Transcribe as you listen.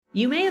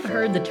You may have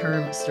heard the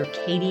term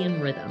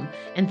circadian rhythm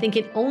and think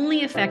it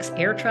only affects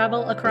air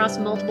travel across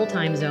multiple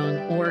time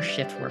zones or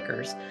shift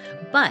workers,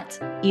 but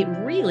it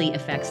really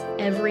affects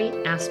every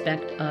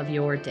aspect of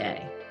your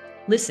day.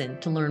 Listen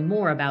to learn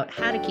more about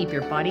how to keep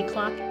your body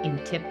clock in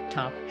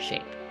tip-top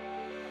shape.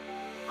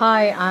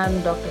 Hi,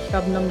 I'm Dr.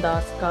 Shabnam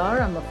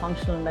Daskar. I'm a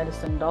functional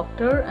medicine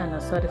doctor and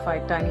a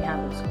certified tiny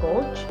habits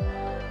coach.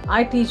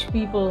 I teach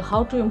people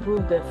how to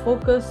improve their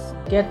focus,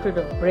 get rid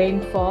of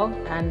brain fog,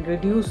 and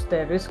reduce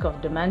their risk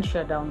of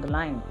dementia down the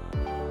line.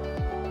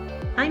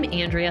 I'm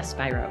Andrea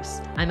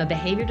Spiros. I'm a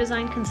behavior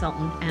design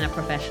consultant and a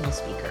professional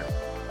speaker.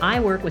 I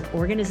work with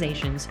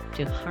organizations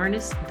to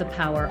harness the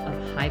power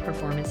of high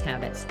performance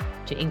habits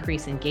to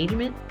increase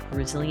engagement,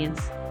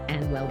 resilience,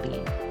 and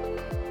well-being.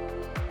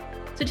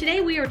 So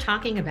today we are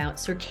talking about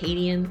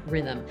circadian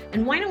rhythm.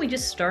 And why don't we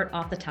just start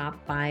off the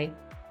top by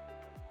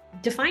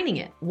defining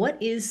it? What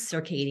is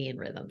circadian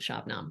rhythm,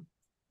 Shabnam?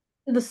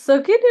 The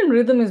circadian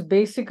rhythm is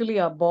basically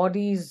our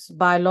body's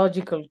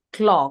biological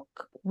clock,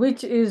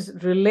 which is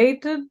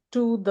related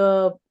to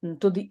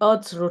the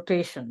Earth's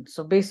rotation.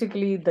 So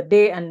basically, the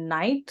day and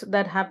night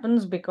that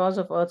happens because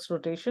of Earth's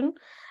rotation.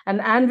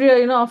 And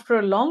Andrea, after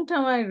a long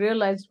time, I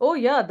realized, oh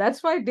yeah,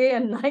 that's why day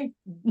and night,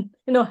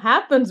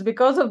 happens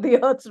because of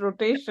the Earth's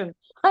rotation.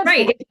 I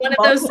Right. forgot It's one of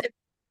about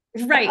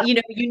those, right.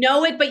 You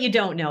know it, but you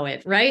don't know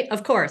it, right?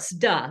 Of course,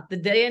 duh. The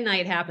day and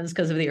night happens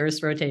because of the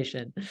Earth's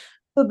rotation.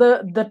 So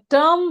the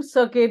term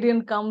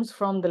circadian comes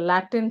from the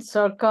Latin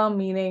circa,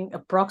 meaning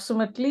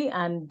approximately,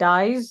 and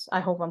dies,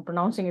 I hope I'm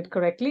pronouncing it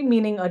correctly,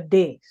 meaning a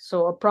day.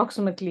 So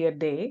approximately a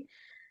day.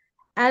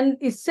 And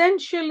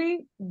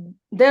essentially,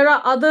 there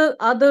are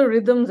other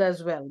rhythms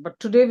as well. But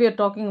today we are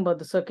talking about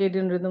the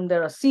circadian rhythm.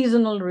 There are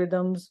seasonal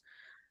rhythms.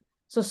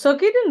 So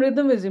circadian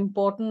rhythm is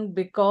important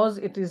because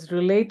it is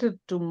related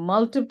to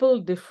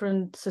multiple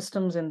different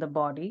systems in the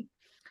body.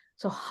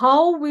 So,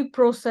 how we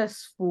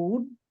process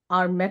food,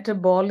 our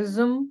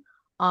metabolism,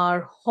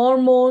 our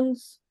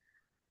hormones,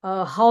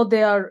 how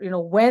they are,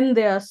 when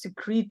they are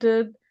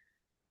secreted,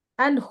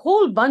 and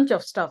whole bunch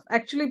of stuff.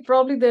 Actually,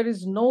 probably there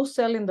is no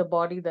cell in the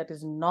body that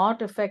is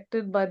not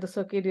affected by the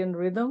circadian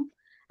rhythm.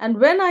 And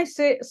when I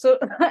say so,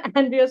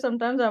 Andrea,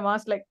 sometimes I'm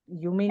asked, like,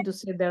 you mean to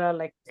say there are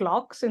like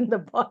clocks in the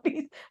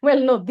body? Well,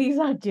 no, these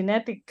are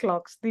genetic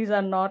clocks. These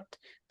are not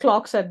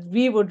clocks that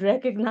we would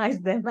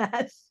recognize them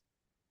as.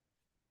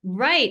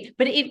 Right.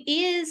 But it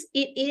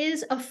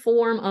is a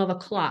form of a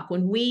clock.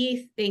 When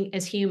we think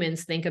as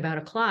humans think about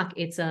a clock,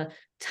 it's a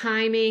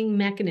timing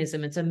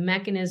mechanism. It's a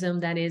mechanism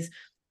that is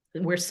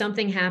where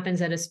something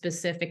happens at a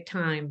specific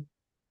time.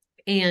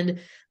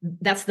 And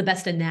that's the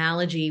best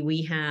analogy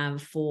we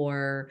have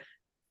for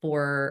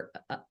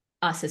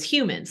us as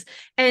humans.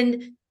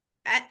 And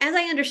as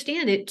I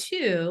understand it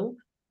too,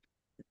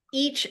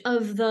 each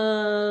of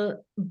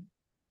the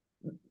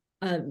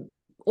uh,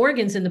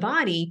 organs in the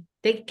body,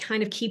 they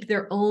kind of keep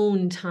their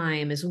own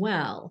time as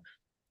well,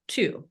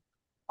 too.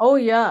 Oh,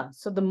 yeah.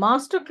 So the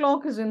master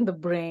clock is in the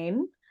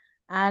brain,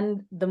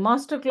 and the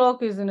master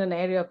clock is in an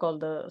area called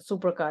the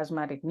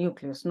suprachiasmatic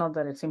nucleus. Not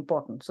that it's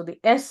important. So the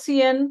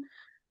SCN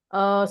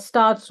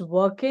starts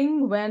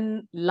working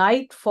when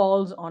light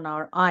falls on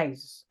our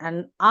eyes.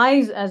 And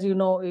eyes, as you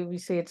know, we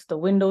say it's the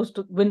window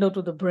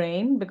to the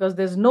brain, because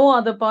there's no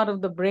other part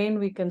of the brain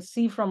we can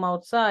see from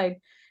outside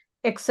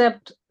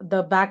except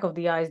the back of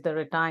the eyes, the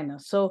retina.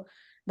 So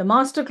the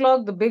master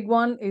clock, the big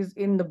one, is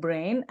in the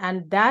brain,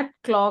 and that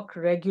clock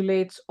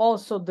regulates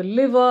also the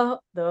liver,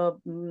 the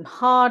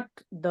heart,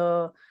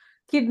 the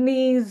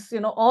kidneys,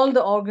 all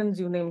the organs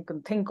you name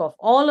can think of.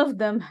 All of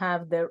them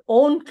have their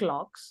own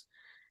clocks,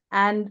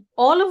 and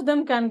all of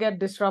them can get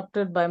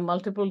disrupted by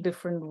multiple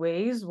different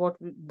ways,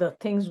 the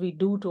things we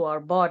do to our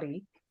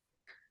body.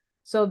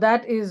 So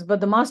that is,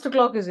 but the master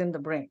clock is in the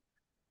brain.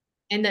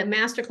 And the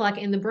master clock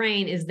in the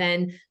brain is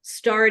then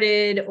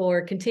started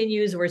or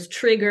continues or is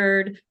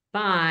triggered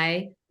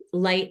by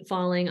light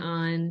falling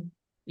on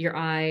your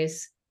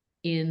eyes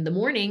in the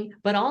morning,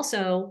 but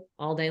also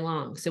all day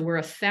long. So we're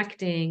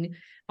affecting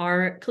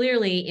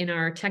clearly in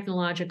our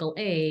technological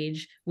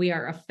age, we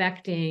are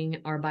affecting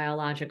our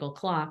biological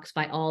clocks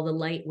by all the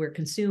light we're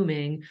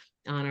consuming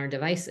on our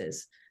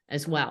devices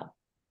as well.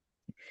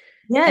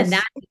 And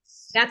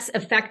Yes. that's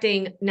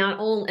affecting not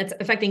only, it's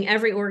affecting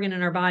every organ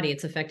in our body,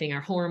 it's affecting our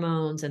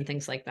hormones and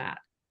things like that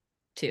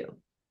too.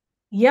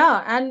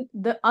 Yeah, and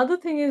the other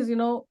thing is,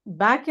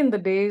 back in the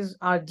days,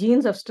 our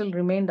genes have still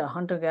remained a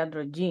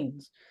hunter-gatherer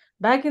genes.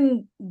 Back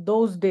in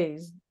those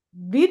days,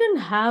 we didn't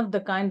have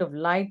the kind of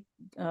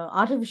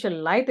artificial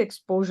light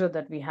exposure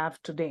that we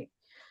have today.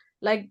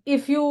 Like,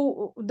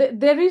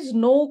 there is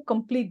no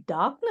complete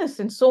darkness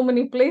in so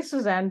many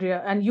places,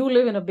 Andrea, and you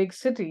live in a big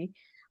city.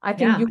 I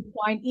think Yeah. you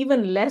find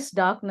even less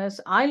darkness.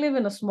 I live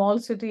in a small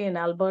city in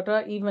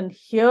Alberta. Even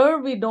here,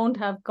 we don't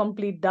have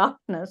complete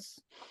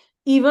darkness,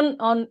 even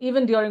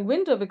during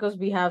winter, because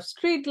we have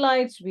street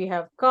lights, we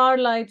have car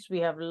lights, we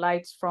have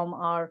lights from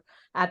our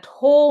at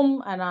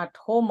home. And at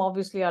home,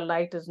 obviously, our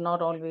light is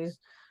not always,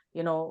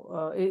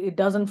 it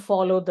doesn't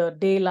follow the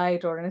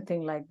daylight or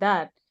anything like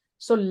that.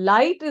 So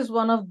light is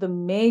one of the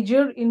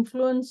major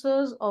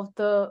influences of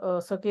the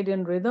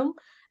circadian rhythm.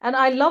 And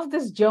I love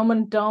this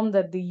German term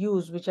that they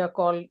use, which are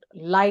called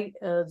light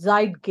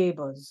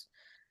Zeitgebers.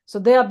 So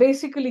they are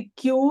basically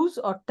cues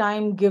or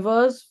time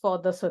givers for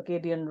the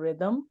circadian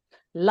rhythm.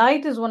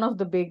 Light is one of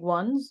the big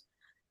ones.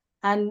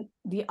 And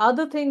the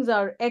other things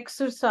are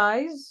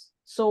exercise.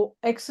 So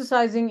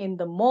exercising in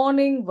the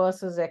morning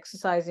versus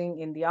exercising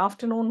in the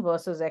afternoon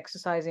versus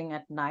exercising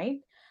at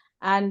night.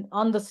 And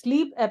on the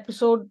sleep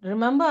episode,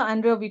 remember,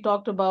 Andrea, we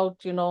talked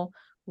about,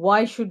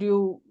 why should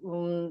you,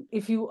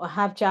 if you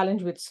have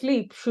challenge with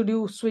sleep, should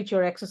you switch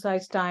your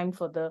exercise time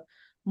for the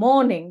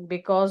morning?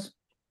 Because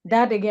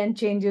that again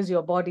changes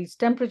your body's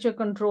temperature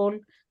control.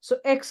 So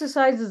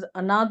exercise is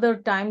another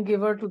time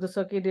giver to the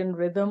circadian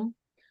rhythm.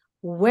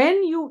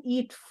 When you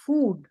eat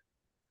food,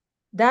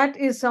 that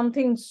is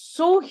something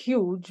so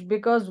huge,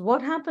 because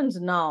what happens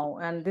now,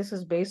 and this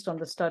is based on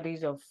the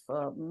studies of,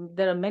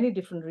 there are many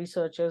different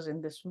researchers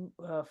in this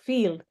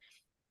field.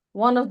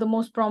 One of the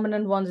most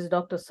prominent ones is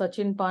Dr.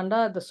 Sachin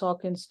Panda at the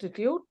Salk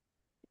Institute.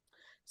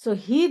 So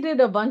he did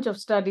a bunch of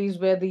studies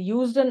where they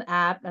used an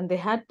app and they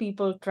had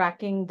people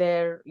tracking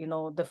their,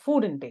 the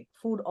food intake,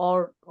 food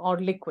or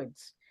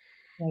liquids.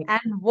 Right.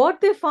 And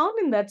what they found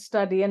in that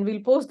study, and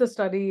we'll post the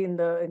study in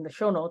the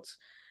show notes,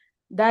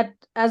 that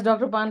as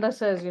Dr. Panda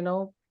says,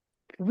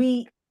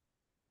 we,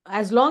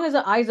 as long as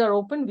our eyes are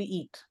open, we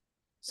eat.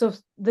 So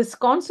this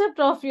concept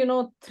of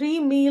 3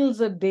 meals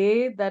a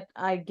day that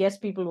I guess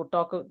people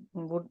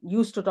would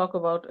used to talk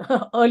about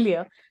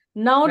earlier. Right.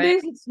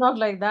 Nowadays, it's not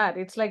like that.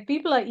 It's like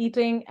people are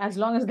eating as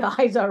long as the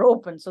eyes are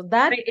open. So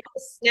that, Right. It's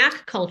a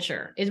snack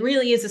culture. It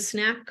really is a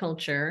snack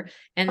culture.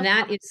 And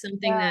that is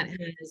something yeah. that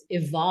has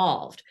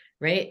evolved,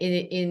 right?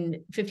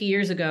 In 50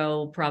 years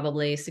ago,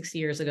 probably 60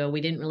 years ago, we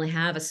didn't really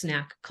have a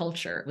snack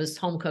culture. It was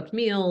home cooked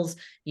meals.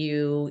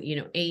 You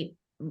ate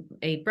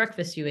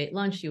breakfast, you ate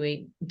lunch, you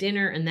ate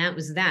dinner, and that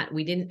was that.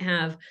 We didn't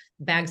have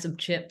bags of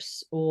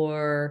chips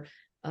or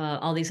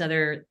all these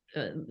other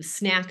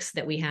snacks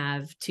that we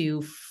have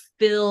to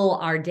fill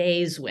our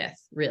days with,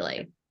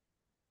 really.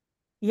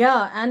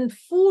 Yeah, and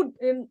food,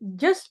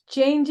 just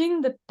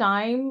changing the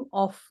time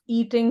of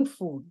eating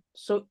food.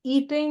 So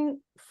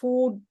eating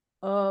food,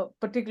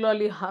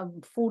 particularly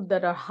food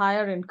that are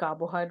higher in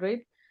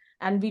carbohydrate.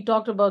 And we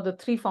talked about the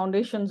three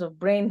foundations of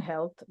brain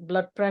health: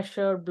 blood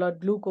pressure, blood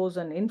glucose,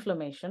 and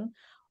inflammation.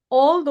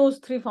 All those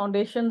three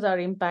foundations are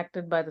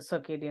impacted by the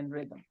circadian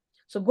rhythm.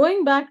 So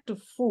going back to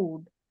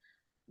food,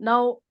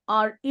 now,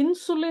 our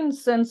insulin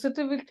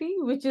sensitivity,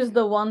 which is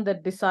the one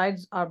that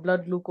decides our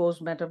blood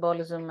glucose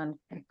metabolism and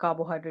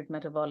carbohydrate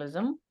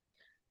metabolism,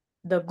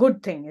 the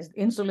good thing is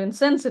insulin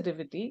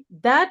sensitivity,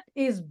 that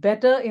is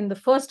better in the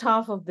first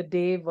half of the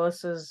day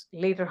versus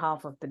later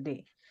half of the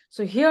day.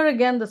 So here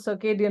again, the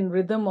circadian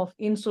rhythm of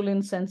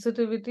insulin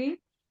sensitivity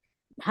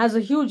has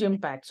a huge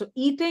impact. So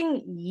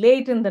eating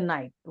late in the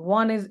night,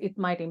 one is it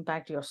might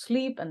impact your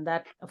sleep, and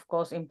that of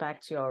course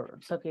impacts your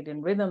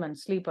circadian rhythm, and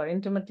sleep are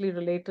intimately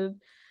related.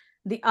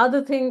 The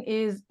other thing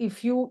is,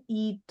 if you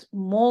eat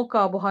more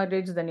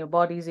carbohydrates than your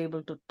body is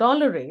able to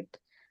tolerate,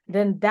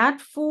 then that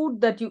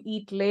food that you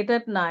eat late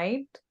at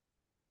night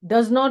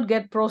does not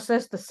get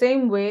processed the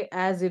same way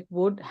as it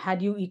would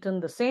had you eaten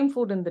the same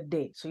food in the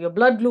day. So your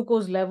blood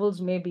glucose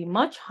levels may be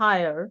much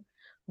higher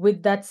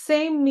with that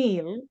same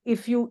meal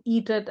if you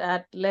eat it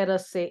at, let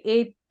us say,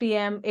 8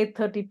 p.m.,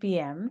 8:30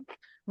 p.m.,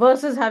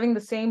 versus having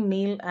the same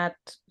meal at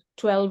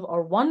 12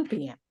 or 1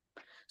 p.m.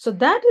 So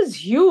that is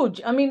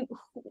huge. I mean,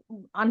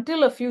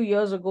 until a few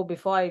years ago,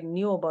 before I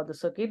knew about the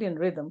circadian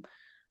rhythm,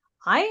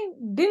 I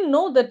didn't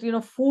know that,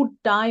 food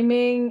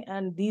timing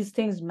and these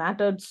things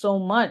mattered so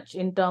much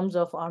in terms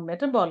of our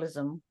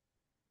metabolism.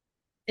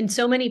 And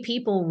so many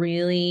people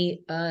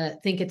really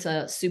think it's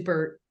a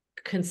super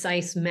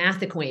concise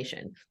math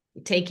equation.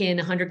 You take in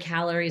 100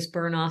 calories,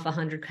 burn off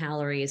 100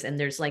 calories, and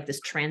there's like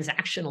this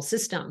transactional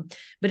system,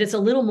 but it's a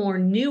little more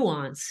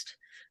nuanced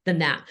than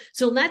that.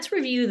 So let's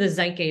review the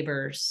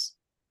Zeitgebers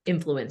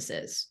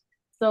influences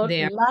So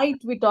there. light,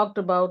 we talked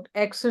about;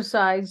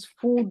 exercise;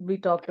 food, we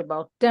talked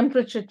about;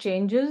 temperature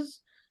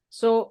changes.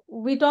 So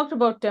we talked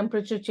about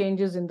temperature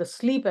changes in the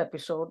sleep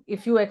episode.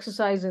 If you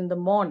exercise in the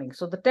morning,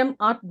 so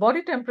our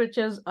body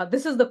temperatures are,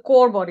 this is the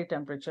core body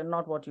temperature,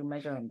 not what you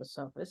measure on the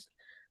surface.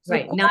 So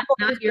Right. core Not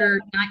body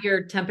not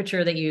your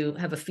temperature that you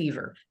have a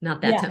fever,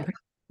 not that yeah, temperature.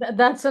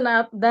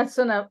 that's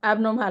an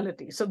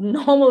abnormality. So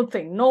normal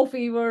thing, no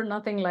fever,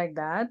 nothing like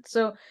that.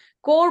 So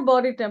core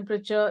body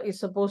temperature is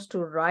supposed to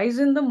rise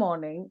in the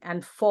morning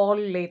and fall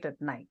late at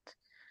night.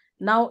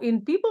 Now,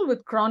 in people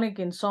with chronic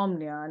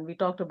insomnia, and we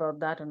talked about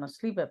that in a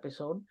sleep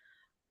episode,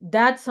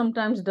 that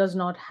sometimes does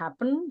not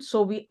happen.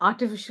 So we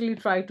artificially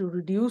try to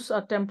reduce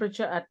our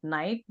temperature at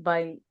night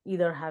by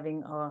either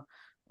having a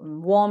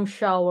warm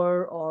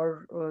shower,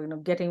 or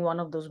getting one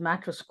of those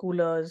mattress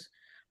coolers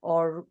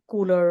or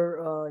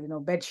cooler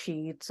bed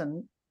sheets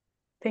and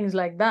things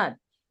like that.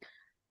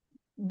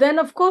 Then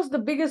of course the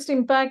biggest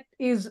impact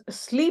is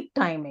sleep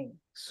timing.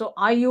 So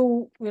are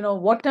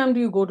what time do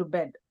you go to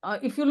bed?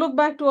 If we look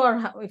back to our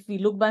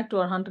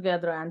hunter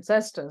gatherer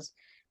ancestors,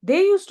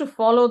 they used to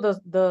follow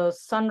the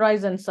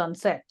sunrise and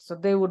sunset. So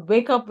they would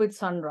wake up with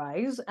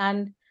sunrise,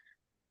 and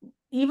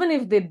even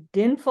if they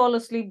didn't fall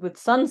asleep with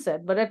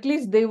sunset, but at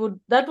least they would,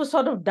 that was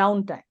sort of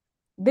downtime.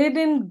 They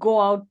didn't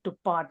go out to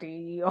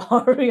party,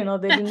 or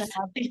they didn't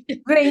have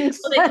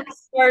drinks.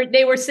 Well,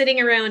 they were sitting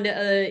around,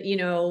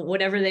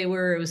 whatever they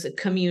were. It was a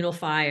communal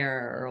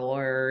fire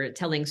or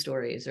telling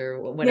stories or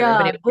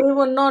whatever. But Yeah, they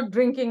were not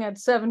drinking at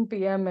 7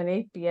 p.m. and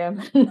 8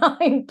 p.m. and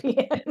 9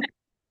 p.m.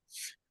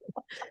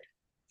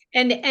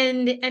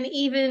 and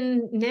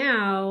even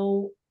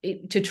now,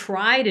 to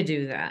try to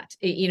do that,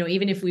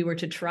 even if we were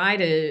to try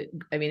to,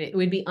 I mean, it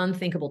would be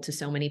unthinkable to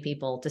so many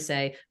people to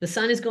say, the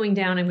sun is going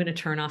down, I'm going to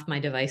turn off my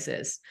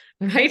devices,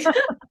 right?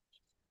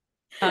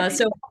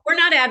 So we're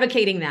not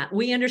advocating that.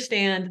 We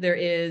understand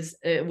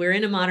we're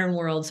in a modern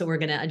world, so we're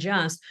going to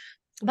adjust.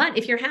 But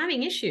if you're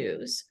having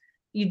issues,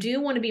 you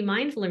do want to be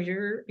mindful of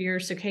your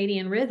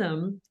circadian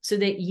rhythm so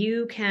that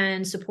you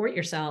can support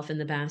yourself in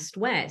the best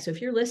way. So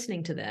if you're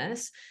listening to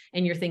this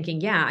and you're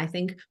thinking, yeah, I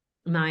think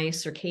my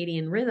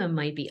circadian rhythm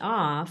might be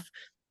off,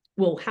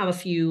 we'll have a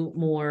few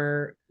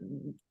more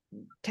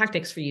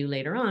tactics for you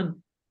later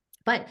on.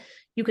 But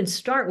you can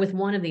start with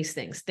one of these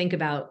things. Think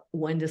about,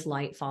 when does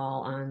light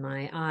fall on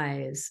my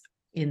eyes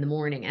in the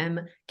morning?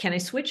 And can I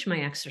switch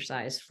my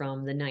exercise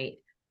from the night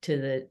to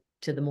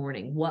the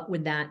morning? What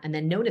would that, and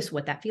then notice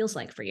what that feels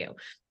like for you.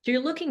 So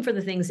you're looking for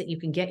the things that you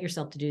can get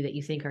yourself to do that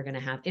you think are going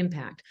to have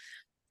impact,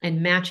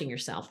 and matching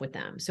yourself with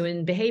them. So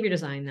in behavior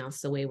design,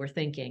 that's the way we're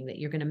thinking, that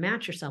you're going to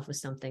match yourself with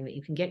something that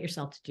you can get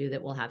yourself to do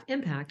that will have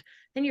impact.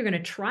 Then you're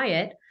going to try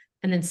it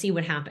and then see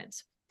what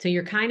happens. So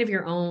you're kind of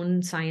your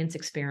own science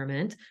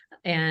experiment,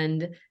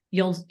 and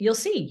you'll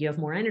see you have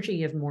more energy,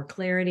 you have more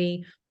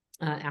clarity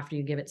after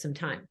you give it some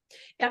time.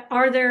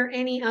 Are there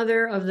any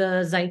other of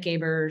the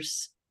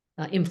Zeitgebers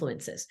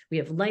influences? We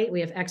have light, we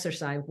have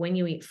exercise, when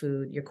you eat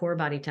food, your core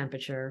body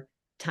temperature,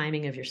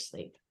 timing of your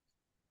sleep.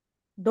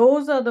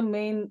 Those are the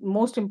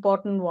most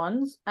important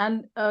ones.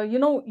 And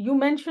you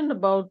mentioned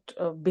about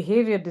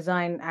behavior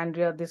design,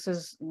 Andrea. This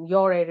is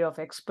your area of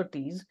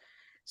expertise.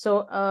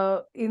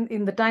 So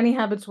in the tiny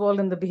habits world,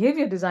 in the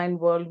behavior design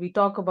world, we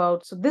talk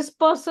about, so this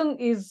person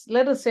is,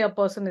 let us say a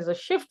person is a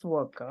shift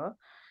worker,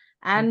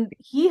 and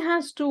he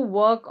has to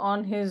work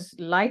on his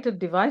lighted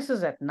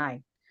devices at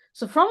night.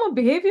 So from a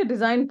behavior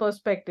design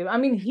perspective, I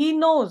mean, he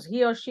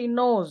or she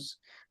knows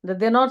that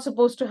they're not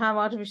supposed to have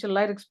artificial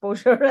light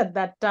exposure at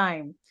that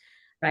time.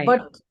 Right.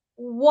 But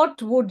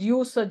what would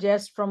you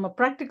suggest from a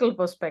practical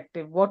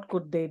perspective? What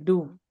could they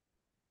do?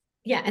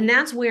 Yeah, and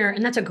that's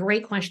a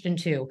great question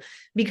too,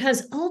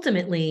 because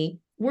ultimately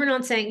we're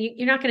not saying,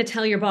 you're not going to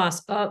tell your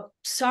boss, oh,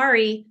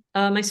 sorry,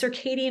 my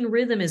circadian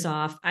rhythm is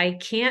off, I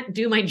can't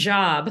do my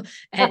job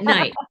at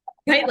night.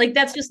 Right? Like,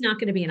 that's just not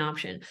going to be an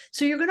option.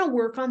 So you're going to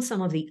work on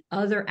some of the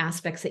other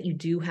aspects that you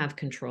do have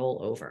control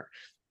over.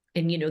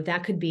 And,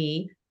 that could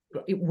be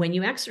when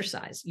you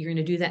exercise, you're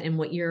going to do that in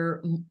what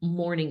your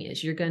morning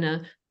is. You're going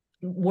to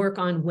work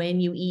on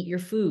when you eat your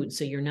food,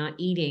 so you're not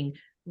eating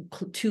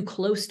too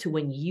close to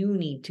when you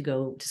need to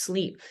go to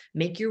sleep.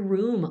 Make your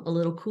room a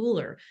little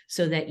cooler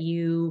so that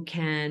you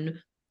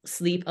can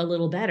sleep a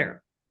little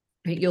better.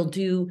 Right? You'll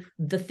do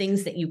the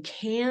things that you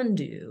can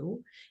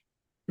do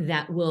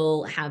that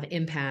will have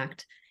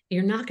impact.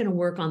 You're not going to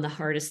work on the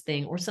hardest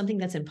thing or something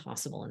that's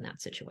impossible in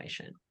that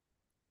situation.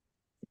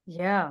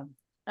 Yeah.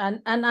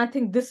 And I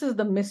think this is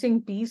the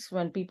missing piece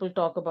when people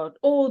talk about,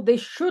 oh, they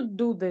should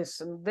do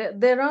this. And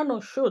there are no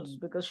shoulds,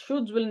 because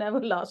shoulds will never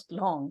last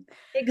long.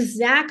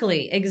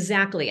 Exactly.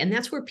 And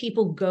that's where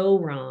people go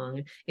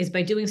wrong, is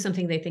by doing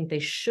something they think they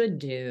should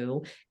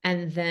do,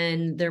 and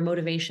then their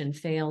motivation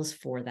fails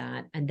for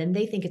that. And then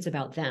they think it's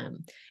about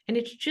them. And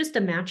it's just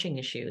a matching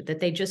issue,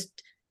 that they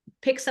just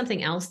pick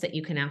something else that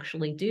you can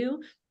actually do,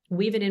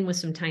 weave it in with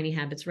some tiny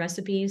habits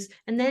recipes,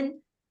 and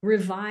then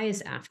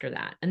revise after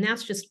that. And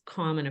that's just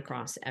common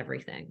across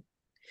everything.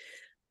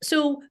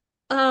 So,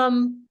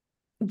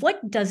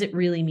 what does it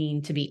really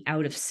mean to be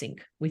out of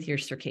sync with your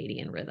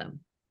circadian rhythm?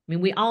 I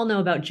mean, we all know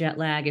about jet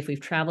lag if we've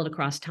traveled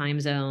across time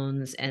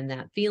zones, and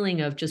that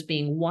feeling of just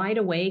being wide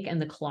awake and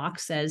the clock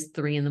says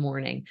 3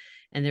 a.m.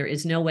 and there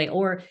is no way.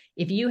 Or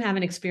if you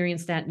haven't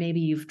experienced that, maybe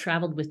you've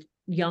traveled with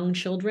young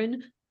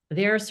children,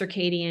 their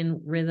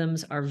circadian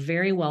rhythms are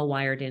very well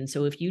wired in.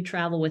 So if you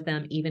travel with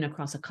them, even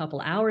across a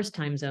couple hours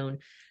time zone,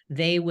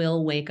 they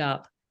will wake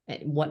up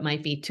at what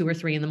might be 2 or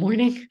 3 a.m.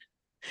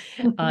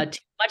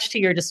 Much to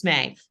your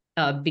dismay,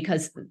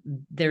 because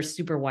they're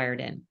super wired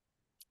in.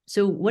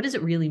 So what does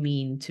it really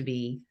mean to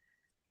be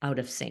out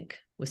of sync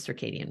with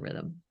circadian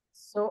rhythm?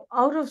 So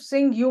out of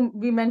sync,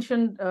 we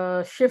mentioned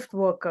shift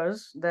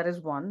workers. That is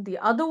one. The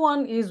other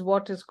one is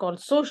what is called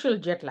social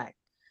jet lag.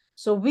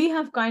 So we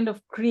have kind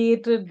of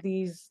created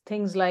these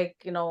things like,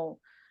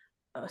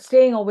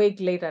 staying awake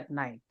late at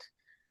night,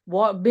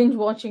 binge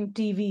watching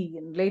TV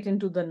and late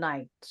into the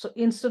night. So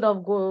instead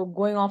of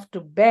going off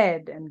to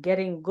bed and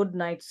getting good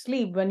night's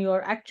sleep when you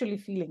are actually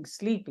feeling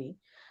sleepy,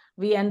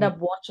 we end up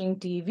watching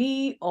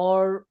TV,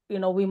 or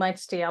we might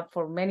stay up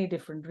for many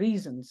different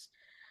reasons.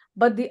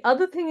 But the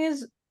other thing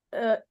is,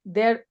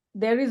 there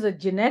there is a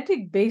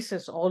genetic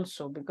basis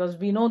also, because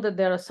we know that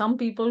there are some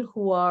people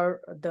who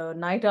are the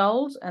night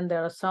owls and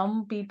there are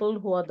some people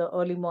who are the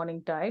early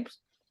morning types.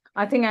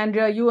 I think,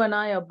 Andrea, you and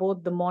I are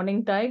both the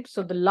morning types,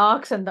 so the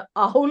larks and the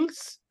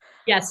owls.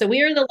 Yeah, so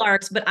we are the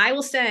larks, but I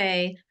will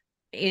say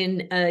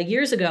in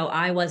years ago,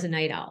 I was a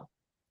night owl.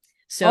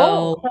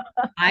 Oh, So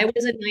I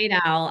was a night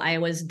owl. I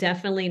was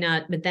definitely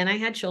not, but then I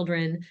had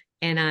children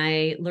and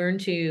I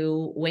learned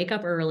to wake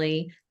up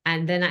early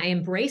and then I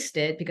embraced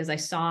it because I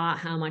saw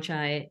how much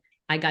I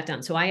got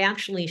done. So I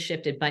actually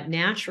shifted, but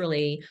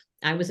naturally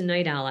I was a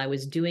night owl. I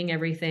was doing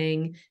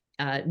everything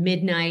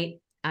midnight.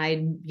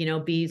 I'd,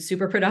 be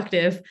super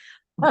productive,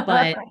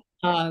 but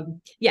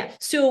yeah.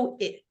 So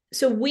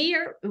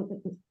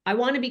I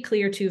want to be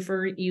clear too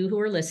for you who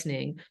are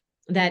listening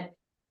that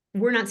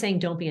we're not saying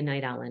don't be a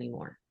night owl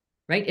anymore,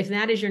 right? If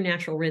that is your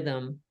natural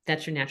rhythm,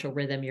 that's your natural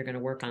rhythm. You're going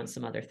to work on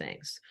some other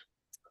things.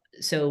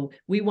 So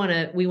we want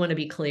to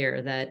be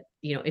clear that,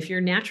 if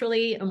you're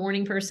naturally a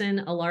morning person,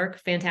 a lark,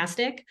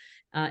 fantastic.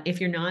 If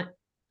you're not,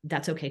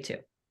 that's okay too.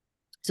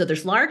 So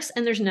there's larks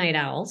and there's night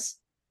owls.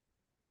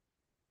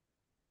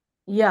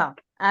 yeah.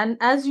 And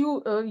as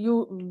you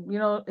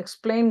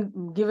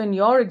explained, given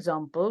your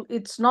example,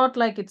 it's not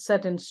like it's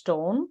set in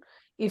stone.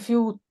 If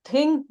you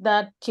think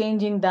that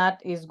changing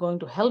that is going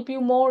to help you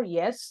more,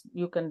 yes,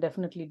 you can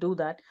definitely do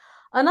that.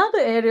 Another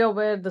area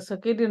where the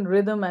circadian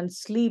rhythm and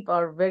sleep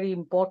are very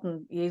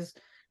important is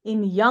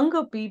in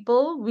younger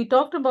people. We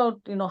talked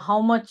about,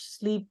 how much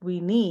sleep we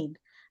need,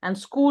 and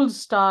schools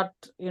start,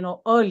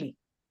 early. Right.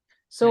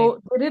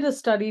 So they did a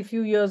study a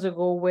few years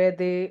ago where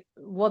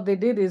what they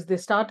did is they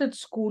started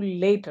school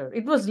later.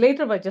 It was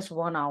later by just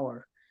 1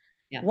 hour.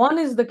 Yeah. One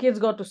is the kids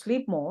got to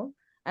sleep more,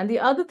 and the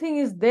other thing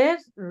is their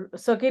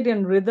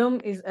circadian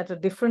rhythm is at a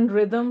different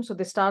rhythm. So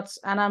they starts,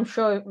 and I'm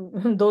sure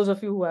those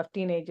of you who have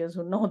teenagers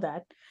who know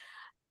that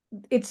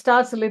it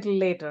starts a little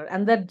later,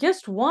 and that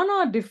just 1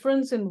 hour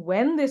difference in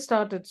when they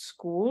started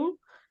school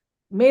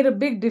made a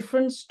big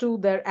difference to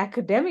their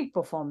academic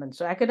performance.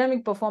 So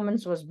academic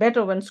performance was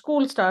better when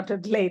school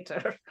started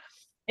later.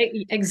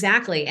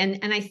 Exactly. And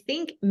I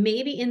think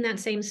maybe in that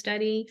same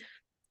study,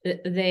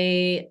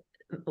 they,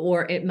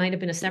 or it might have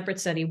been a separate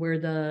study where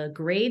the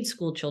grade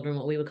school children,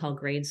 what we would call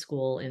grade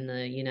school in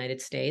the United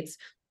States,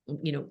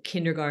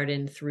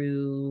 kindergarten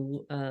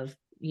through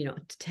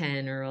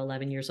 10 or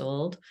 11 years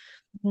old,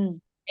 Hmm.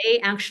 they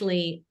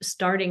actually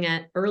starting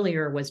at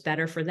earlier was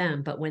better for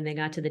them. But when they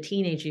got to the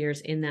teenage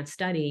years in that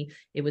study,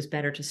 it was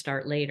better to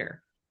start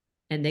later.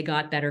 And they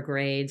got better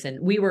grades. And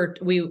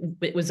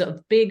it was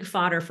a big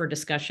fodder for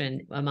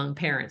discussion among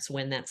parents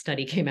when that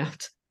study came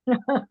out.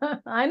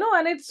 I know,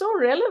 and it's so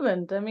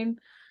relevant. I mean,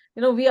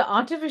 we are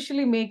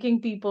artificially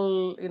making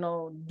people,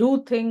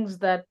 do things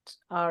that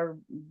our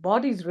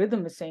body's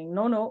rhythm is saying,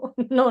 no, no,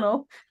 no,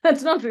 no,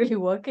 that's not really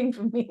working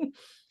for me.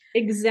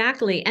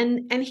 Exactly.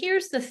 And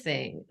here's the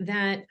thing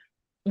that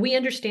we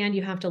understand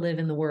you have to live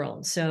in the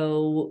world.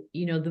 So,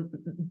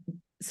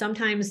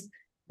 sometimes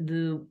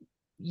the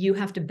you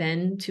have to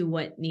bend to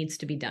what needs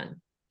to be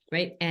done,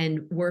 right?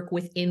 And work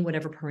within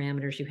whatever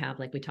parameters you have,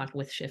 like we talked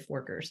with shift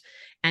workers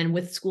and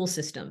with school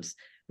systems,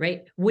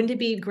 right? Wouldn't it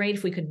be great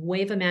if we could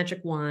wave a magic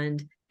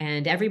wand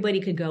and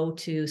everybody could go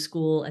to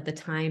school at the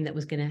time that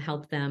was going to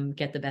help them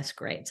get the best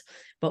grades?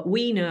 But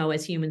we know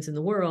as humans in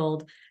the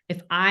world,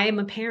 if I'm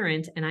a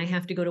parent and I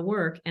have to go to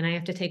work and I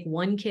have to take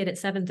one kid at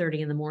 7:30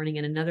 in the morning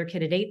and another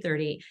kid at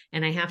 8:30,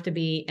 and I have to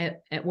be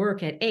at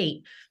work at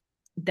 8,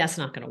 that's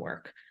not going to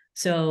work.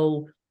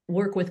 So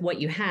work with what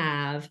you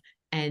have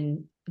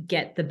and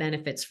get the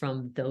benefits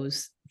from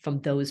those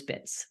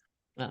bits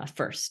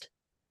first.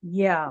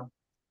 Yeah.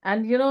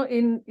 And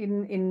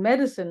in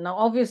medicine, now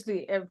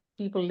obviously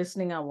people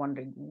listening are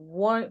wondering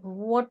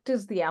what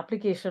is the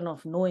application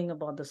of knowing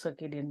about the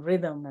circadian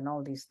rhythm and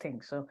all these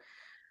things. So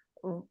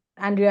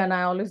Andrea and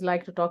I always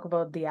like to talk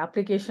about the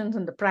applications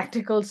and the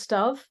practical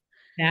stuff.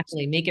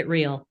 Exactly. Make it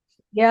real.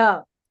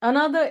 Yeah.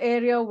 Another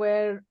area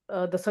where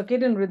the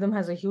circadian rhythm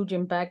has a huge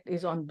impact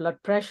is on blood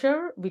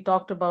pressure. We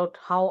talked about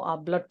how our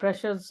blood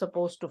pressure is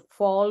supposed to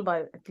fall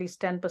by at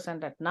least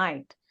 10% at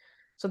night.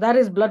 So that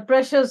is blood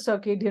pressure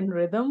circadian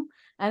rhythm,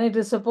 and it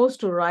is supposed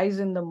to rise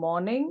in the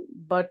morning.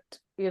 But,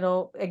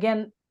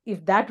 again,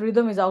 if that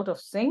rhythm is out of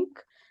sync,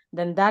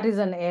 then that is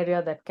an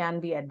area that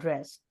can be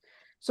addressed.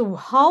 So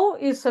how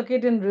is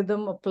circadian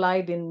rhythm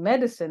applied in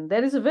medicine?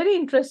 There is a very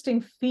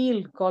interesting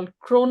field called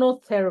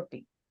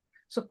chronotherapy.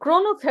 So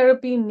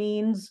chronotherapy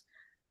means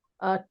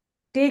uh,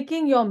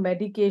 taking your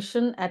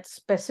medication at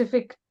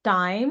specific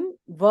time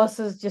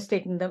versus just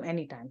taking them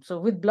anytime. So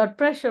with blood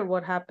pressure,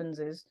 what happens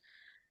is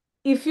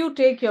if you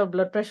take your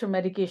blood pressure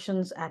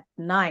medications at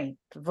night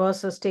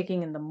versus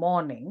taking in the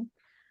morning,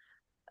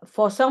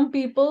 for some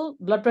people,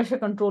 blood pressure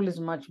control is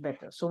much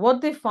better. So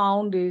what they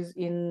found is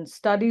in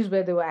studies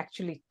where they were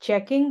actually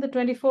checking the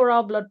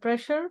 24-hour blood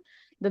pressure,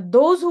 that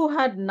those who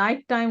had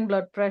nighttime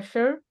blood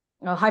pressure,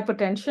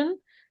 hypertension,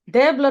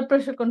 their blood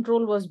pressure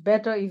control was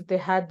better if they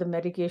had the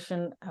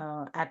medication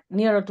at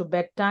nearer to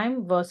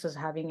bedtime versus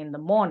having in the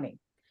morning.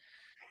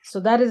 So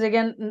that is,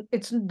 again,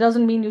 it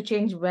doesn't mean you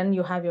change when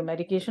you have your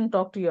medication.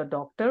 Talk to your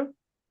doctor,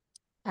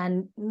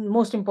 and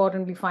most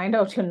importantly, find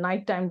out your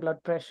nighttime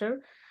blood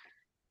pressure.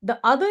 The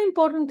other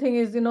important thing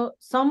is,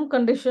 some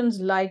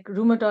conditions like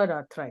rheumatoid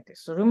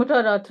arthritis. So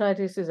rheumatoid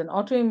arthritis is an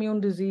autoimmune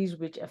disease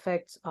which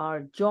affects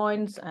our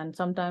joints, and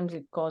sometimes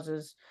it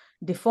causes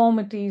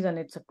deformities, and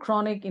it's a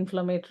chronic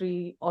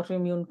inflammatory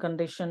autoimmune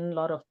condition, a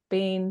lot of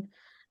pain.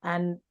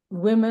 And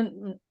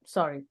women,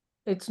 sorry,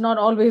 it's not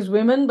always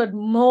women, but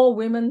more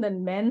women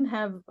than men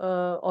have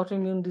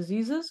autoimmune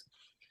diseases.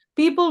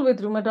 People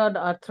with rheumatoid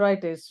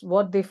arthritis,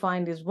 what they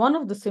find is one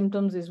of the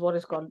symptoms is what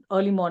is called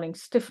early morning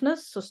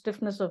stiffness, so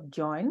stiffness of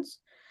joints.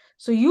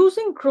 So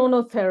using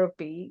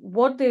chronotherapy,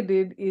 what they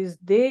did is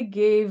they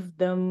gave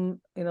them,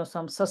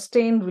 some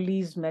sustained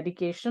release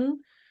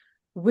medication,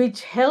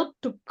 which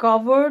helped to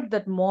cover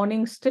that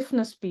morning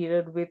stiffness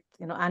period with,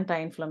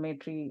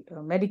 anti-inflammatory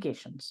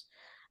medications.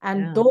 And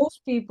Yeah. those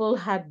people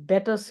had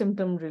better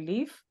symptom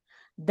relief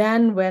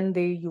than when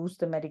they used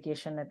the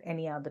medication at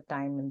any other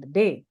time in the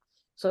day.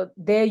 So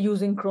they're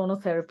using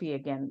chronotherapy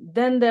again.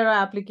 Then there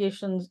are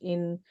applications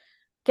in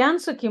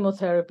cancer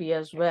chemotherapy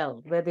as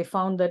well, where they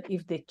found that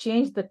if they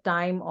changed the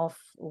time of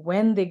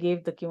when they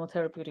gave the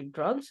chemotherapeutic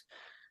drugs,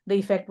 the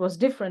effect was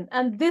different.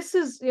 And this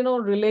is,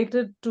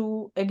 related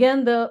to,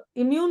 again, the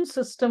immune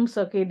system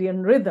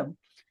circadian rhythm.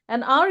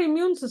 And our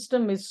immune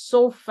system is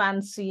so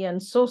fancy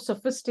and so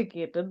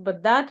sophisticated,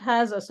 but that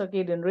has a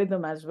circadian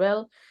rhythm as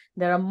well.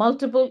 There are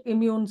multiple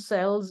immune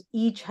cells,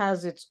 each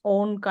has its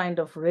own kind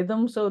of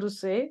rhythm, so to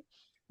say.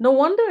 No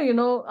wonder,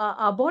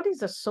 our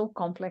bodies are so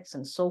complex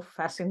and so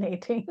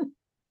fascinating.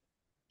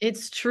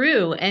 It's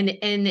true. And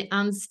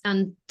on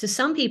to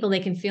some people they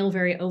can feel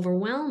very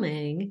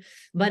overwhelming,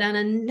 but on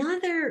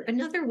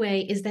another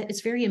way is that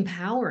it's very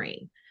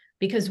empowering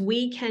because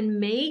we can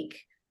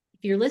make,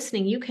 if you're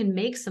listening, you can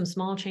make some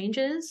small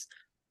changes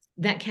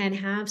that can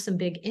have some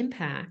big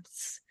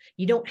impacts.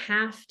 You don't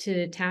have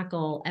to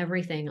tackle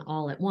everything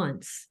all at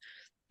once.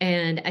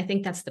 And I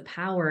think that's the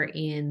power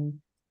in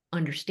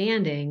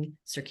understanding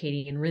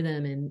circadian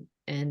rhythm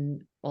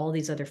and all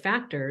these other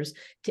factors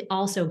to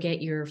also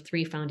get your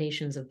three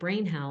foundations of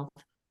brain health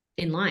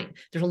in line.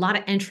 There's a lot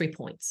of entry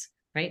points,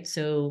 right?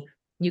 So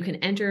you can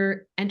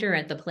enter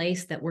at the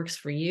place that works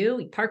for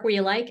you. Park where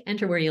you like,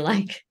 enter where you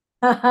like.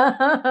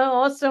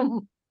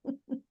 Awesome.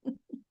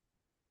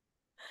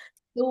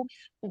 So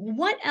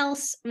what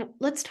else?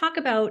 Let's talk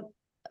about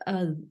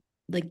uh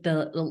like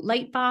the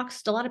light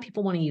box. A lot of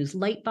people want to use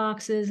light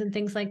boxes and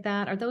things like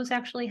that. Are those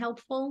actually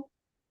helpful?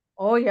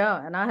 Oh,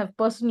 yeah. And I have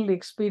personally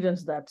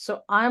experienced that.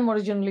 So I'm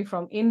originally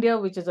from India,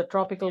 which is a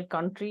tropical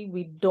country.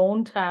 We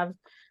don't have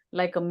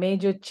like a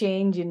major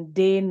change in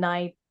day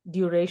night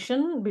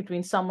duration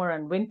between summer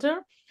and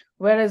winter.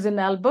 Whereas in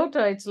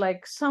Alberta, it's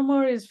like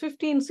summer is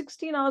 15,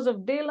 16 hours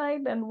of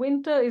daylight, and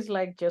winter is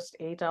like just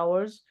 8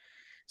 hours.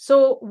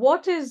 So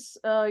what is,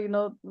 there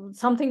is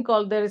something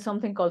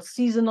called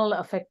seasonal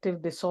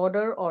affective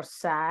disorder, or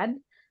SAD.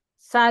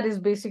 SAD is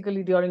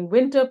basically during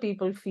winter,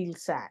 people feel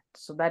sad.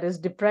 So that is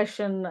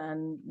depression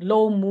and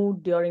low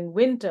mood during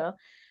winter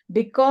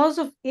because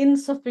of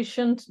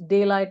insufficient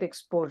daylight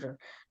exposure.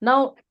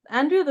 Now,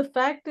 Andrea, the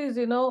fact is,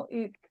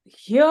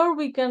 here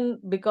we can,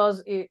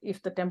 because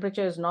if the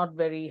temperature is not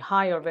very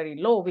high or very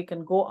low, we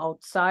can go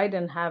outside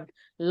and have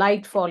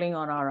light falling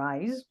on our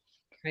eyes.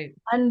 Right.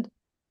 And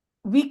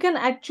we can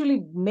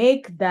actually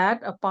make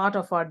that a part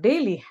of our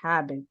daily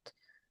habit.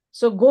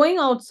 So going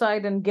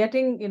outside and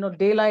getting,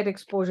 daylight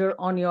exposure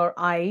on your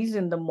eyes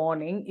in the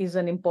morning is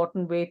an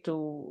important way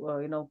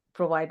to,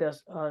 provide a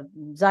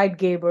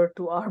Zeitgeber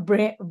to our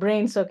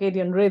brain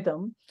circadian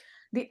rhythm.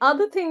 The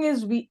other thing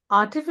is we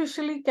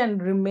artificially can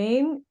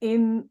remain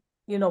in,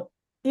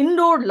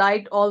 indoor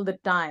light all the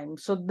time.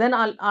 So then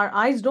our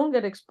eyes don't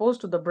get exposed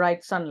to the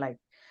bright sunlight.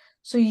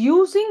 So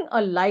using a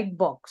light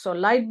box, so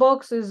light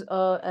box is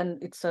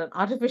it's an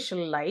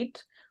artificial light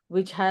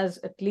which has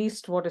at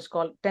least what is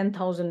called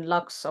 10,000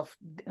 lux of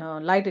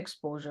light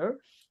exposure.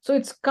 So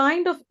it's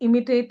kind of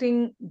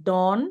imitating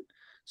dawn.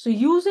 So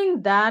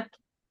using that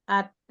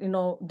at,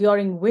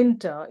 during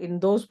winter in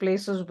those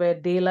places where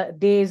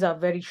days are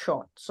very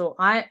short. So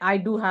I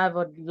do have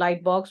a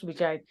light box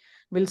which I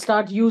will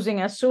start using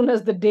as soon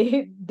as the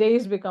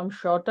days become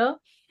shorter.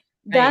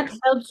 Right. That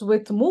helps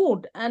with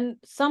mood. And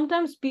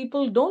sometimes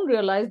people don't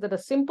realize that a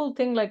simple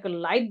thing like a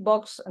light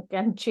box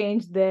can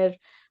change their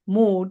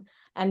mood,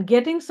 and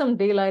getting some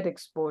daylight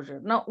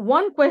exposure. Now,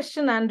 one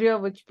question, Andrea,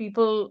 which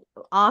people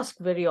ask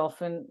very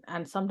often,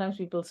 and sometimes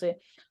people say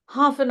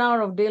half an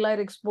hour of daylight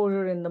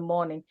exposure in the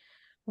morning.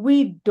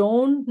 We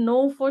don't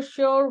know for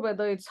sure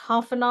whether it's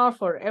half an hour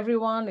for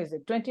everyone. Is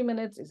it 20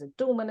 minutes? Is it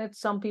 2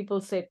 minutes? Some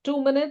people say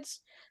 2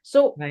 minutes.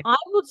 So Right. I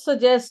would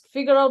suggest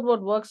figure out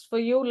what works for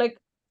you. Like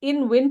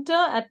in winter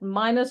at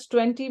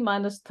 -20,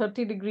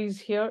 -30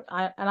 degrees here,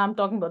 and I'm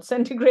talking about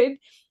centigrade,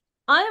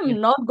 I Yeah.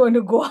 am not going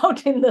to go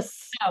out in the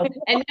No,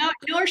 and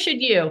nor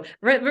should you.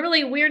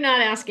 Really, we're not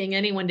asking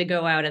anyone to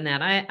go out in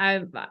that.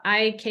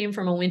 I came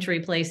from a wintry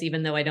place,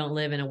 even though I don't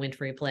live in a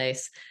wintry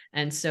place.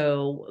 And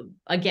so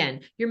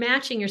again, you're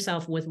matching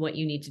yourself with what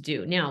you need to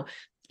do. Now,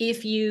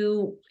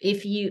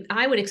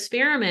 I would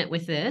experiment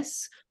with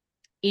this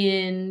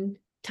in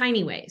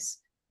tiny ways,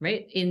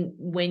 right? In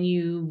when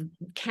you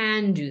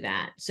can do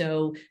that.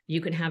 So you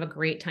can have a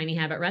great tiny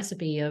habit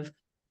recipe of,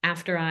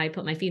 after I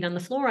put my feet on the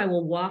floor, I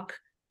will walk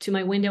to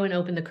my window and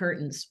open the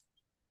curtains,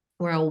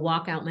 or I'll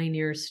walk out my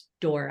nearest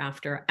door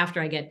after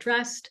I get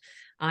dressed.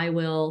 I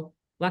will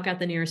walk out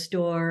the nearest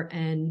door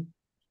and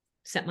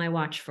set my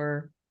watch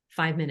for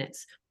 5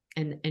 minutes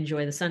and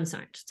enjoy the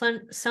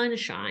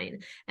sunshine.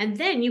 And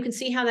then you can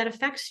see how that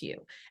affects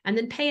you. And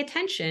then pay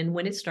attention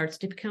when it starts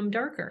to become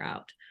darker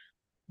out.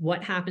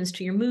 What happens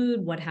to your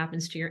mood? What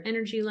happens to your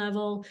energy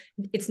level?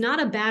 It's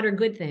not a bad or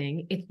good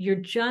thing. You're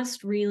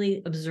just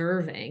really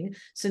observing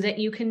so that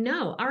you can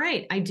know, all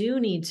right, I do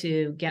need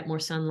to get more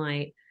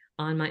sunlight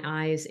on my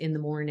eyes in the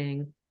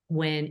morning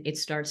when it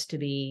starts to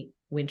be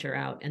winter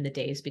out and the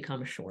days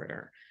become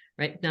shorter,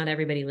 right? Not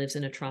everybody lives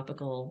in a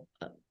tropical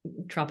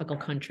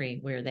country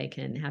where they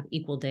can have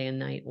equal day and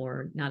night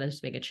or not as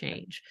big a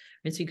change.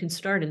 And so you can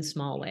start in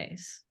small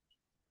ways.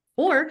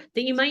 Or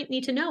that you might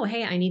need to know,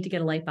 hey, I need to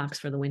get a light box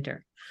for the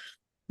winter,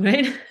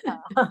 right?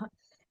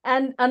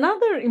 And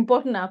another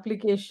important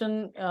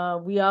application,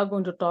 we are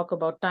going to talk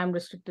about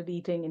time-restricted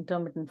eating,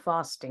 intermittent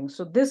fasting.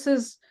 So this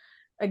is,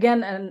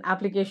 again, an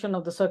application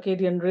of the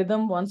circadian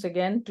rhythm, once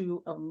again,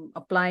 to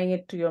applying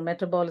it to your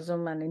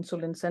metabolism and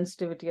insulin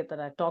sensitivity that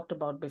I talked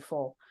about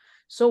before.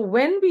 So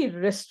when we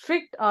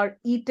restrict our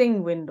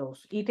eating window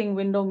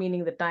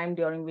meaning the time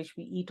during which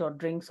we eat or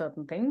drink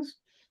certain things,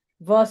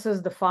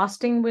 versus the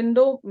fasting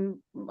window,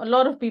 a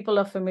lot of people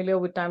are familiar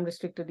with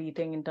time-restricted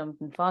eating,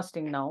 intermittent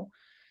fasting now.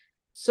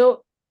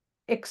 So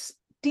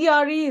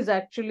TRE is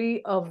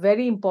actually a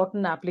very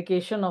important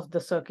application of the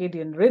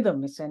circadian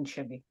rhythm,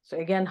 essentially. So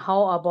again,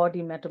 how our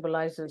body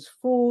metabolizes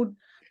food.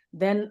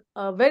 Then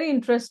very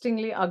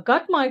interestingly, our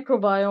gut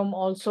microbiome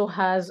also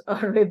has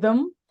a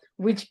rhythm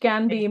which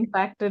can be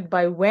impacted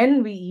by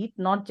when we eat,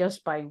 not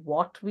just by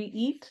what we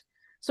eat.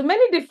 So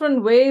many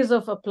different ways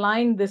of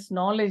applying this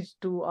knowledge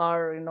to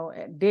our,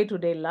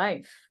 day-to-day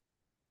life.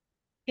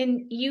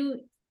 And you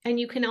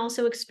can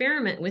also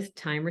experiment with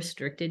time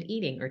restricted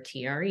eating, or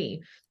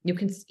TRE. You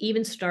can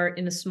even start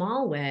in a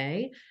small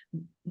way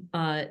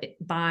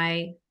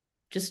by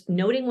just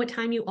noting what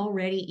time you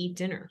already eat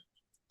dinner.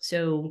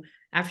 So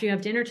after you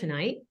have dinner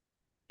tonight,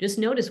 just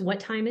notice what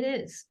time it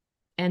is.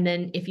 And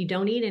then if you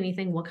don't eat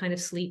anything, what kind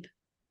of sleep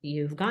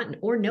you've gotten,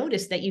 or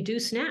notice that you do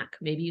snack.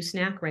 Maybe you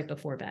snack right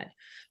before bed.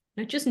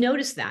 Now, just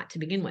notice that to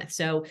begin with.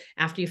 So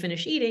after you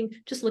finish eating,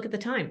 just look at the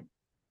time,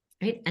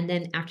 right? And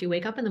then after you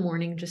wake up in the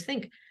morning, just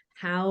think,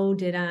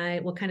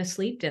 what kind of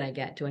sleep did I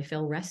get? Do I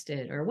feel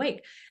rested or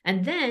awake?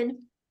 And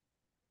then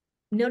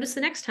notice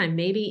the next time,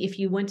 maybe if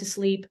you went to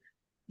sleep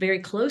very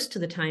close to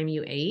the time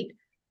you ate,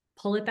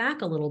 pull it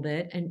back a little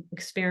bit and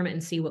experiment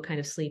and see what kind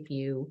of sleep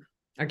you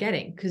are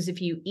getting. Because if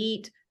you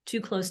eat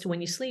too close to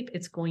when you sleep,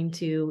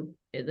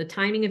 the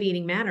timing of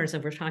eating matters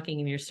if we're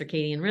talking in your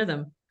circadian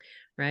rhythm,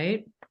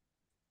 right?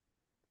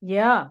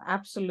 Yeah,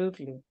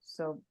 absolutely.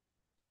 So,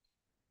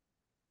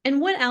 and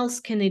what else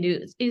can they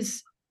do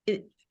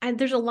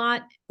there's a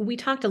lot, we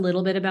talked a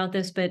little bit about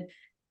this, but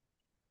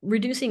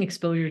reducing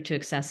exposure to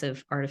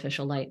excessive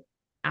artificial light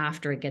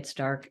after it gets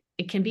dark,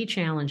 it can be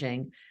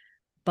challenging,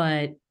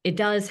 but it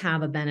does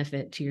have a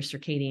benefit to your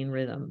circadian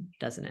rhythm,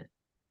 doesn't it?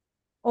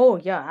 oh,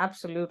 yeah,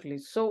 absolutely.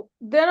 So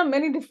there are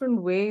many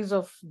different ways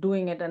of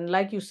doing it. And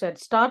like you said,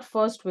 start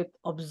first with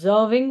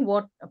observing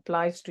what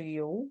applies to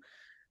you.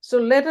 So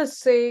let us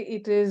say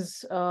it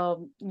is,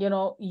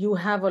 you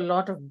have a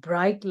lot of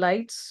bright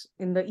lights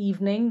in the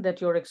evening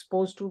that you're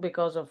exposed to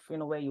because of,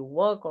 where you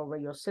work or where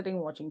you're sitting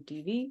watching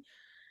TV.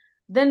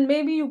 Then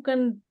maybe you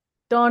can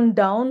turn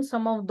down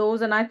some of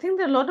those. And I think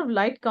there are a lot of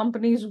light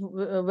companies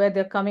where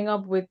they're coming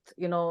up with,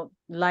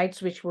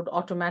 lights which would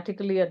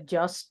automatically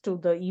adjust to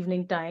the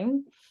evening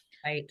time.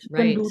 Right, You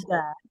can right. do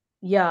that.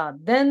 Yeah.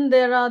 Then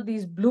there are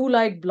these blue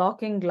light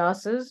blocking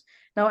glasses.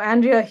 Now,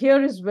 Andrea,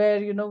 here is where,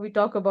 we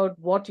talk about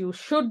what you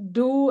should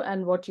do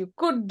and what you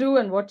could do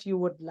and what you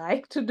would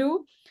like to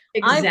do.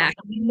 I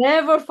Exactly.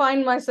 never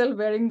find myself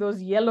wearing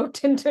those yellow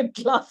tinted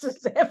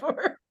glasses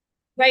ever.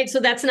 Right. So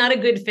that's not a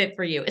good fit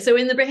for you. So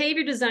in the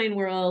behavior design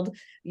world,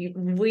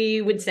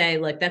 we would say,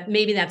 look,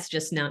 that's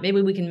just not,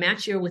 maybe we can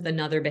match you with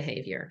another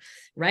behavior,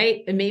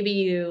 right? And maybe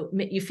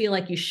you feel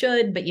like you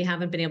should, but you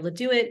haven't been able to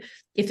do it.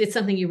 If it's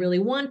something you really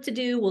want to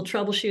do, we'll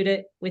troubleshoot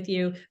it with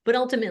you. But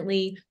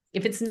ultimately,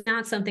 if it's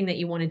not something that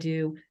you want to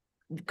do,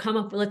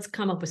 let's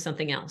come up with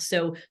something else.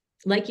 So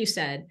like you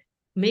said,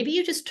 maybe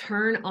you just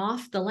turn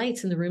off the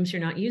lights in the rooms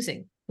you're not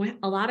using.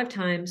 A lot of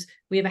times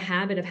we have a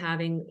habit of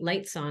having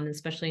lights on,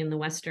 especially in the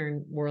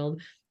Western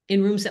world,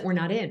 in rooms that we're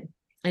not in.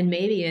 And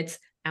maybe it's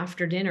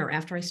after dinner,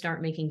 after I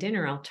start making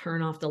dinner, I'll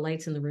turn off the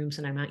lights in the rooms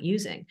that I'm not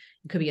using.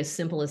 It could be as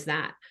simple as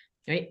that.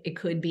 right? It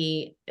could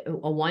be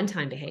a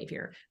one-time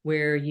behavior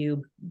where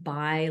you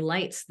buy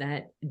lights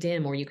that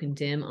dim, or you can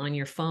dim on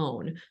your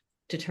phone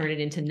to turn it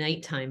into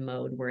nighttime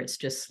mode where it's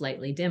just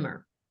slightly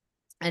dimmer.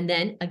 And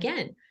then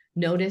again,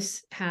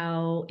 notice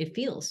how it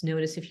feels.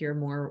 Notice if you're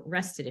more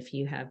rested, if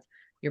you have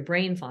your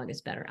brain fog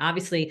is better.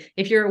 Obviously,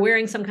 if you're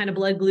wearing some kind of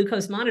blood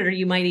glucose monitor,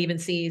 you might even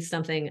see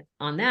something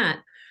on that,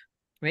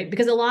 right?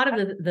 Because a lot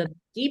of the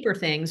deeper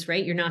things,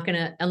 right, you're not going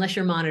to, unless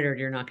you're monitored,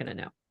 you're not going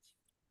to know.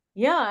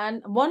 Yeah,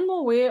 and one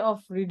more way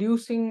of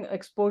reducing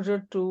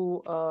exposure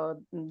to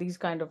these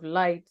kind of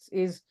lights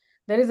is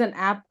there is an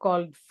app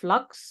called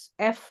Flux,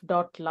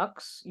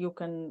 f.lux. You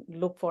can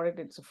look for it.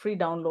 It's a free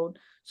download.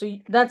 So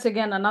that's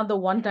again another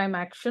one-time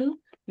action.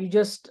 You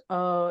just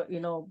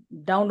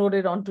download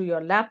it onto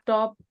your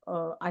laptop.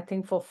 I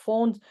think for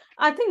phones,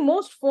 I think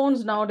most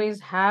phones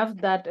nowadays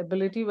have that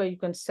ability where you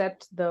can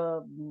set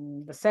the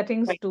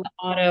settings Right. to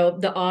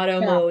The auto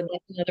yeah. mode.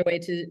 That's another way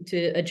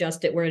to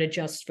adjust it, where it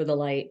adjusts for the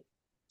light.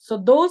 So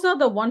those are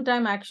the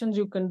one-time actions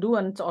you can do,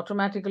 and it's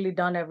automatically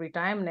done every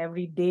time and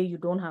every day. You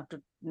don't have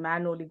to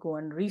manually go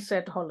and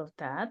reset all of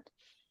that.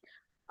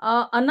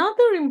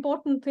 Another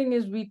important thing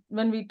is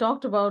when we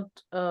talked about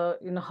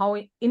how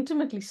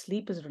intimately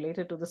sleep is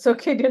related to the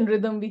circadian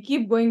rhythm, we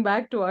keep going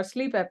back to our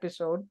sleep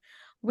episode.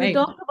 We Right.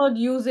 talked about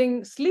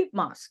using sleep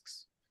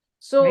masks.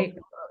 So Right.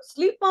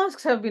 sleep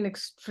masks have been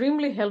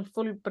extremely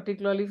helpful,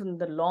 particularly from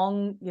the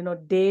long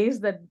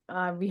days that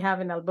we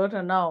have in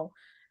Alberta now.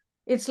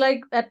 It's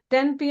like at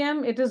 10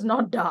 p.m. it is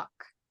not dark.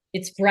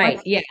 It's But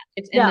bright. Yeah.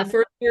 And yeah,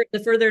 the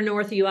further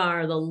north you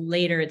are, the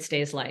later it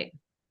stays light.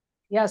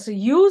 yeah. So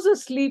use a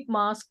sleep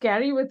mask,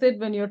 carry with it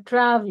when you're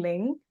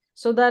traveling,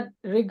 so that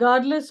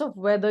regardless of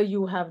whether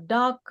you have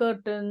dark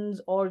curtains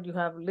or you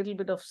have a little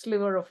bit of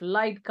sliver of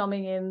light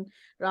coming in,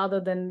 rather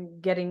than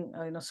getting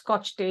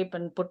scotch tape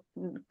and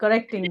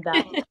correcting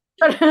that,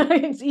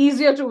 it's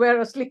easier to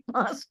wear a sleep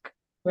mask.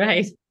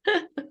 Right.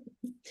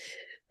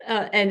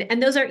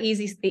 And those are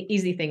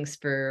easy things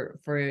for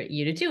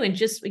you to do, and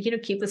just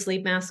keep the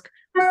sleep mask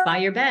by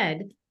your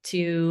bed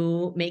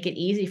to make it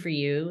easy for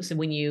you. So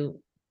when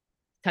you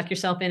tuck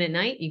yourself in at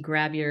night, you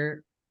grab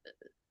your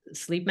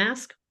sleep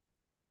mask,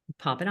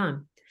 pop it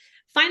on.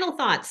 Final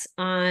thoughts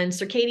on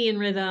circadian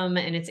rhythm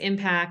and its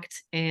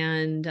impact,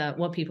 and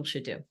what people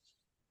should do.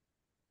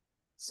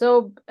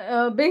 So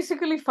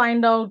basically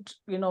find out,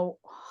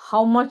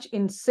 how much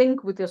in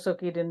sync with your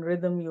circadian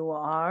rhythm you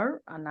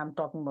are. And I'm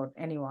talking about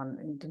anyone,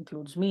 it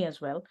includes me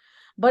as well.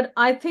 But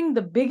I think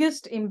the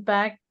biggest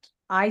impact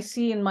I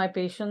see in my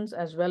patients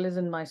as well as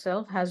in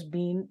myself has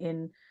been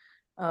in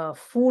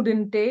food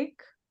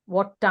intake,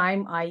 what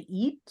time I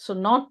eat. So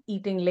not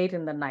eating late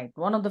in the night.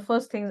 One of the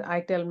first things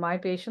I tell my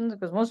patients,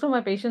 because most of my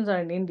patients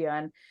are in India,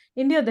 and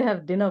India, they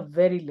have dinner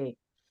very late.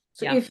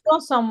 So Yeah. if you're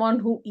someone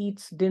who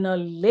eats dinner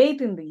late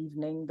in the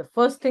evening, the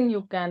first thing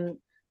you can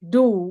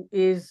do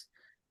is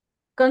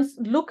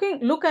look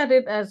at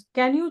it as,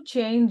 can you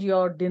change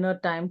your dinner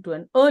time to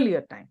an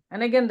earlier time?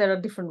 And again, there are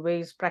different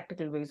ways,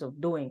 practical ways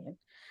of doing it.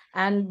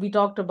 And we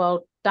talked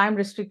about time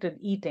restricted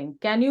eating.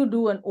 Can you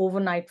do an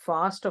overnight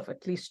fast of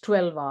at least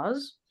 12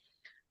 hours?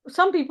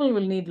 Some people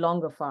will need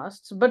longer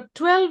fasts, but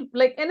 12,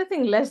 like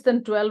anything less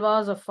than 12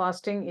 hours of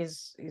fasting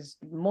is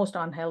most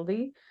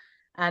unhealthy.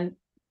 And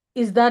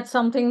is that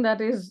something that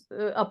is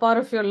a part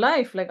of your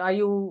life? Like, are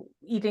you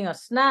eating a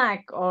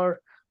snack, or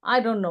I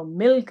don't know,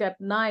 milk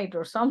at night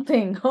or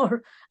something?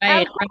 Or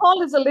Right.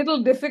 alcohol is a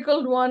little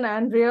difficult one,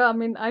 Andrea. I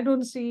mean, I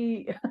don't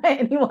see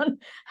anyone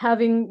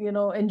having,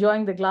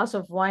 enjoying the glass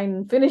of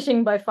wine,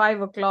 finishing by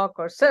 5 o'clock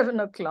or 7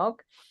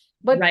 o'clock.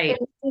 But Right.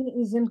 everything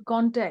is in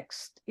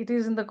context. It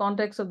is in the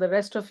context of the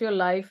rest of your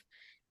life.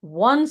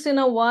 Once in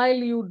a while,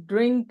 you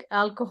drink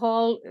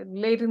alcohol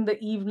late in the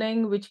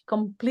evening, which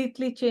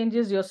completely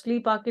changes your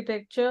sleep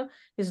architecture,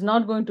 is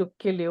not going to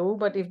kill you.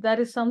 But if that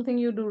is something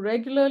you do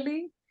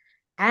regularly,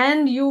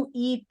 and you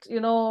eat,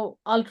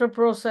 ultra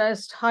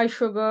processed, high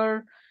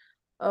sugar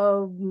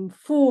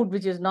food,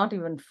 which is not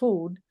even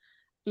food,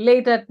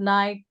 late at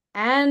night,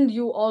 and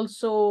you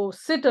also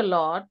sit a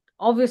lot,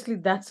 obviously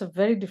that's a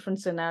very different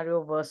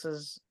scenario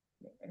versus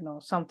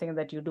something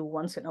that you do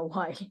once in a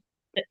while.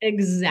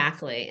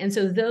 Exactly. And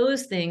so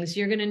those things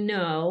you're going to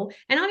know.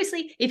 And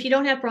obviously, if you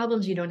don't have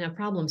problems, you don't have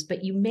problems,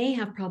 but you may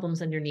have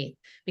problems underneath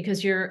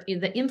because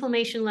the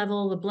inflammation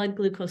level, the blood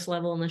glucose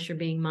level, unless you're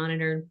being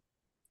monitored,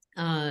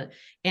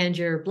 and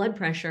your blood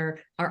pressure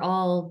are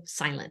all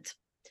silent.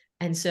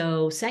 And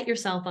so set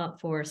yourself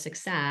up for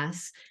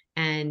success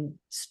and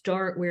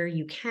start where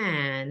you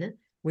can,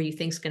 where you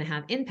think is going to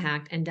have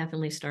impact, and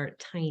definitely start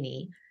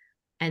tiny.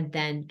 And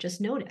then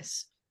just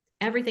notice.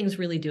 Everything's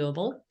really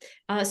doable.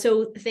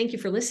 So thank you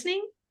for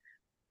listening.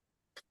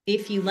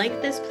 If you like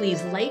this,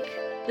 please like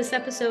this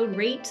episode,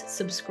 rate,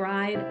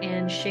 subscribe,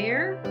 and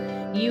share.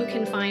 You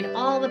can find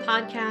all the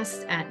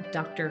podcasts at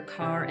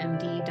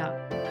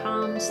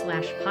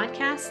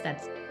drkarmd.com/podcast.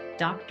 That's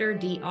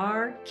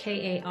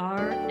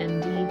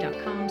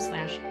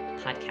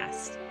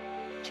drkarmd.com/podcast.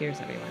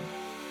 Cheers, everyone.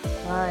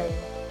 Bye.